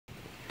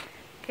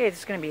Okay, this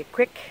is going to be a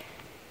quick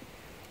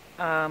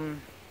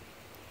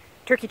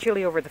turkey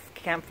chili over the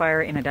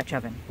campfire in a Dutch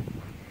oven.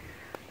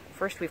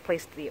 First we've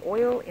placed the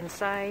oil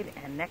inside,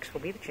 and next will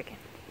be the chicken.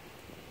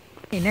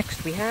 Okay,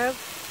 next we have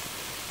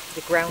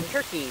the ground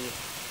turkey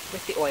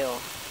with the oil.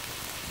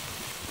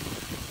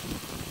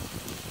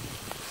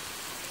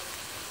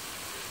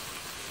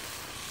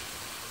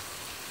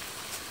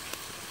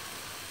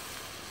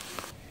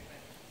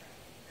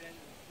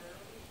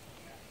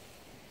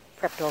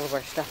 Prepped all of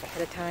our stuff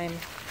ahead of time.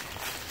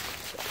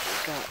 So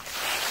we've got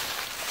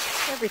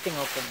everything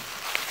open.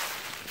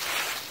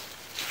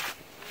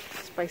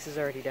 Spices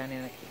already done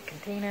in a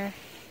container.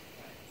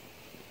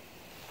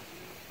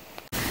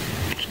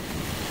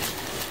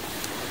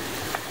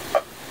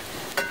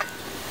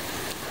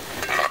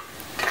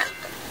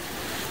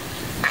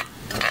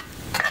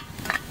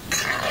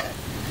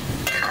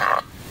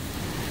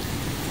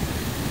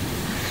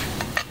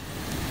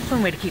 It's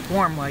one way to keep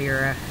warm while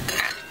you're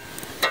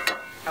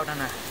out on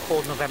a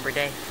cold November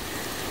day.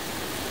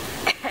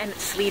 And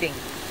it's sleeting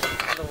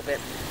a little bit.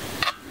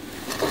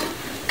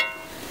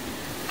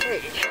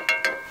 Okay.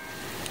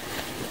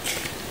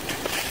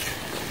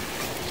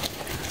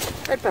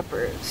 Red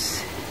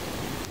peppers.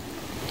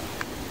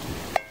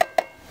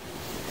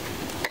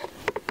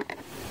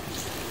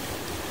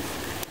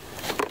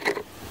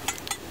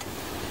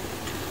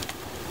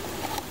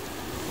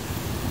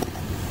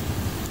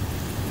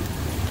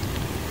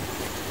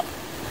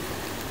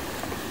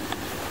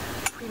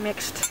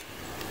 Pre-mixed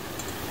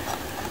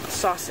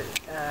sauces,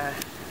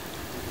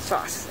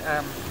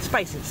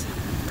 spices.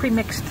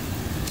 Pre-mixed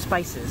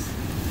spices.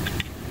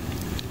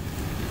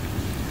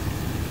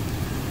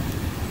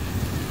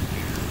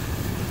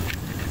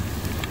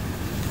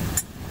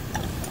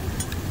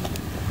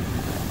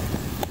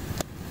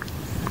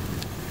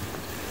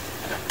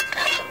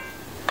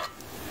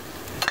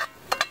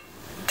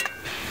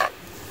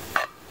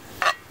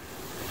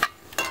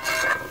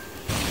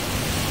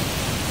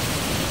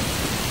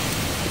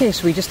 Okay,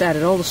 so we just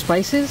added all the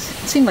spices.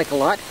 It seemed like a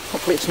lot.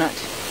 Hopefully it's not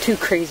too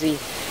crazy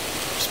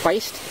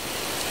spiced.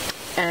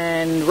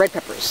 And red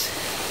peppers.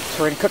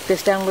 So we're going to cook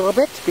this down a little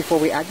bit before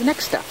we add the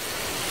next stuff.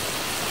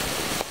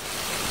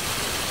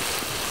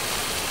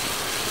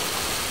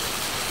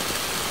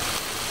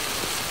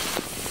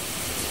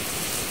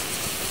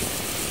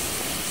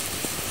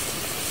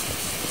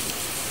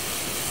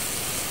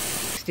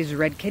 Next is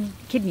red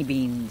kidney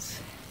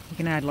beans. You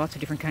can add lots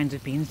of different kinds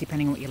of beans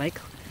depending on what you like.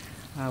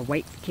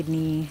 White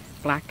kidney,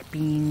 black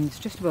beans,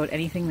 just about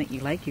anything that you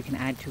like you can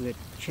add to a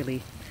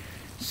chili.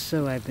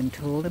 So I've been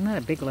told. I'm not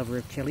a big lover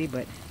of chili,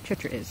 but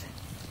Chutra is.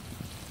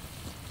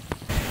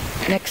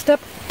 Next up,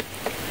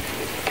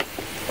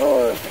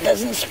 oh, if it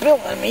doesn't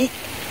spill on me.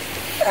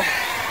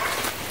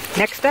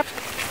 Next up,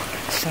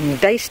 some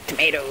diced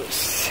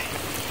tomatoes.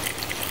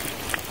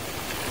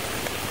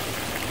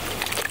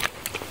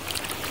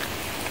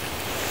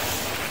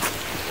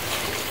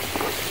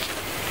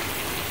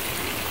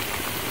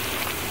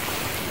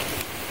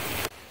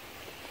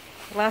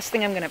 The last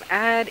thing I'm going to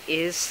add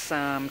is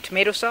some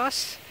tomato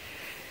sauce.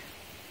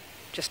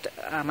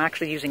 I'm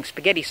actually using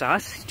spaghetti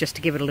sauce just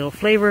to give it a little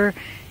flavor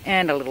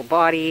and a little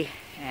body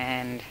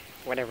and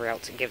whatever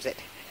else it gives it.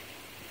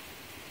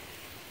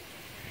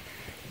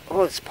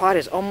 Oh, this pot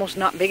is almost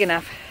not big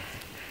enough.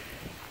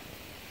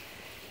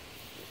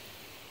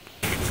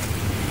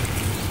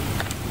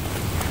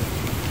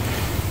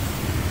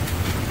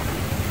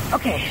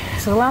 Okay,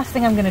 so the last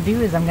thing I'm going to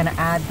do is I'm going to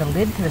add the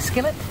lid to the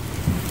skillet.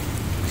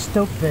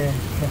 Stoke the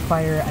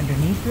fire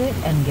underneath it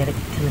and get it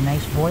to a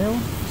nice boil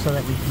so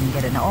that we can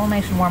get it all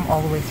nice and warm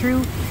all the way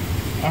through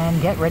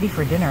and get ready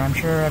for dinner. I'm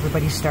sure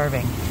everybody's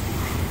starving.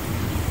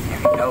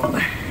 There we go.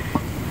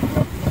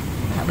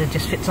 That lid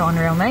just fits on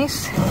real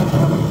nice.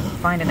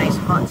 Find a nice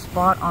hot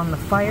spot on the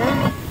fire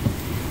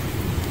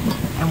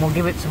and we'll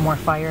give it some more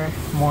fire.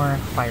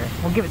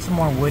 We'll give it some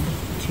more wood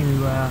to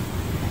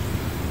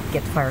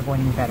get the fire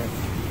going even better.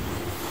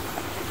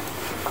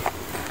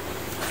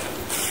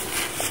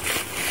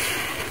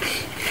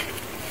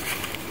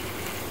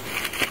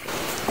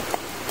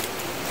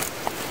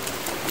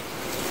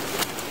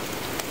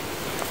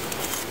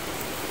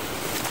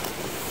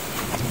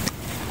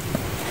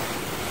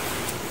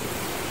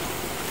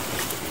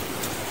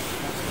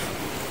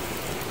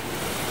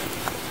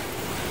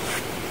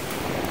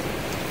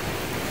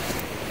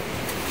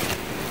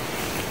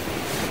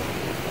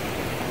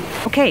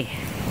 Okay,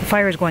 the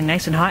fire is going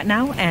nice and hot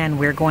now, and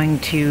we're going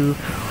to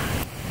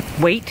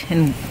wait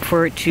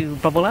for it to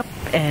bubble up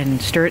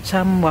and stir it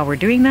some while we're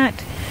doing that,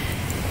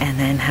 and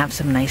then have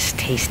some nice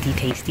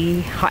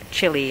tasty hot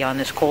chili on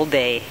this cold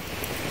day.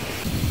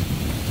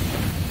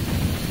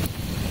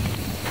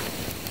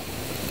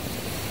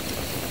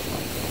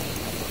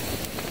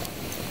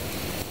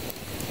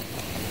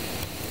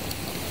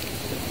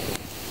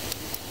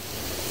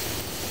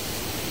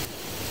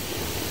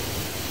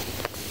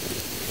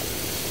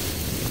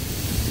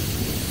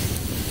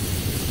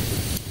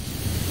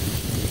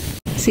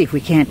 See if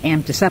we can't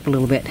amp this up a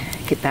little bit,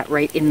 get that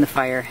right in the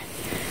fire.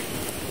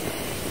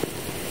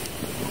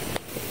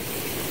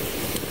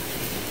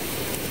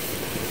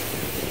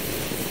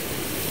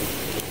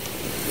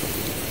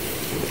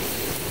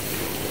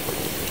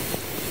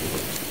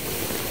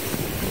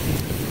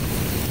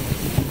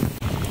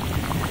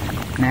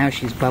 Now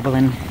she's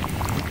bubbling.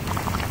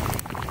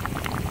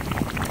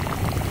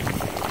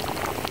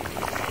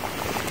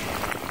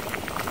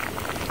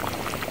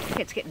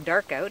 It's getting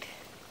dark out,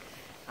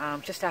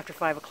 just after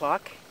 5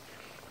 o'clock,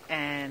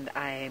 and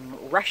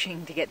I'm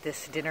rushing to get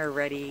this dinner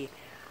ready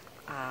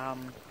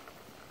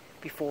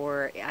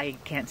before I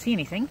can't see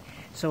anything.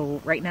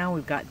 So right now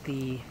we've got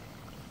the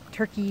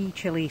turkey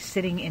chili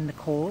sitting in the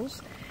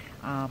coals,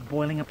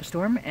 boiling up a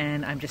storm,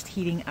 and I'm just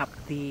heating up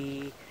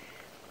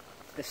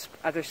this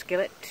other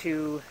skillet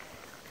to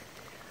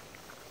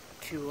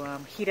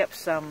heat up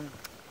some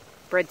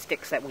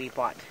breadsticks that we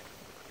bought.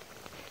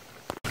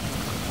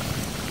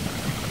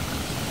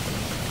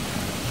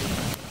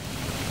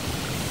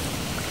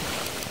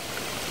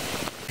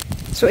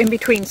 So in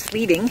between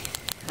sleeting,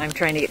 I'm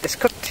trying to get this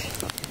cooked.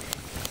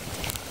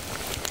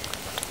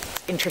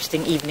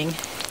 Interesting evening.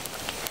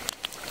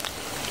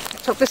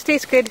 Let's hope this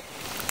tastes good.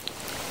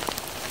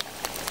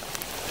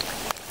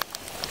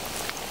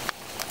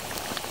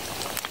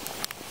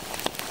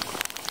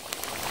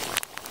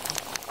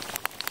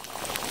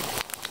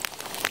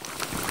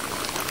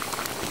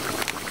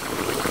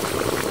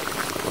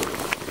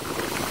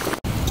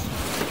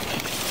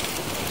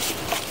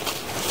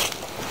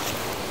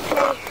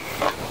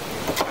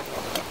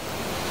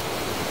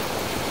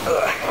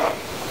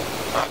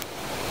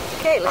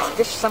 Okay, let's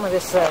dish some of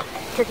this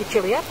turkey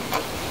chili up,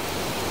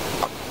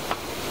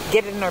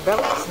 get it in our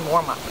bellies, and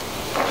warm up.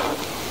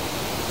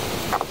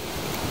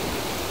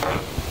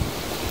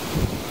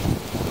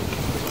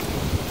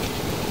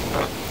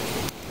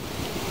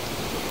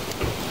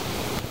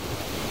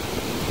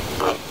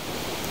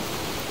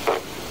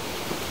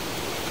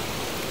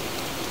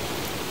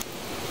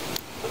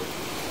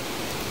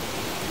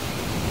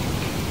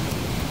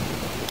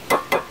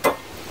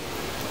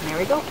 And there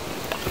we go.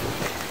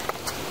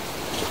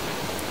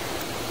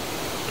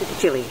 The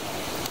chili,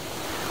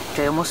 which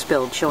I almost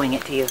spilled showing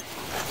it to you. You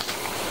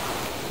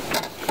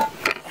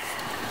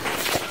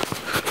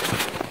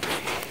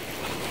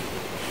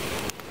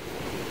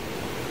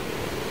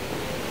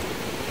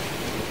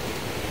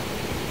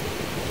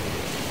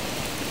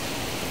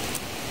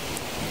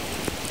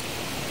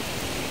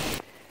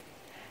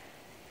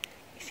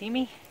see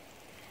me?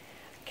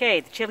 Okay,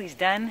 the chili's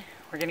done.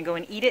 We're gonna go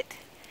and eat it.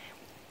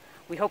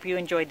 We hope you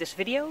enjoyed this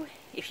video.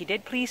 If you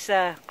did, please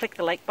click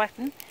the like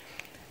button.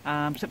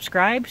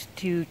 Subscribe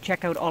to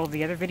check out all of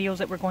the other videos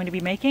that we're going to be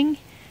making,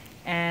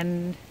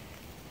 and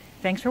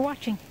thanks for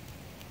watching.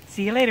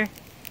 See you later.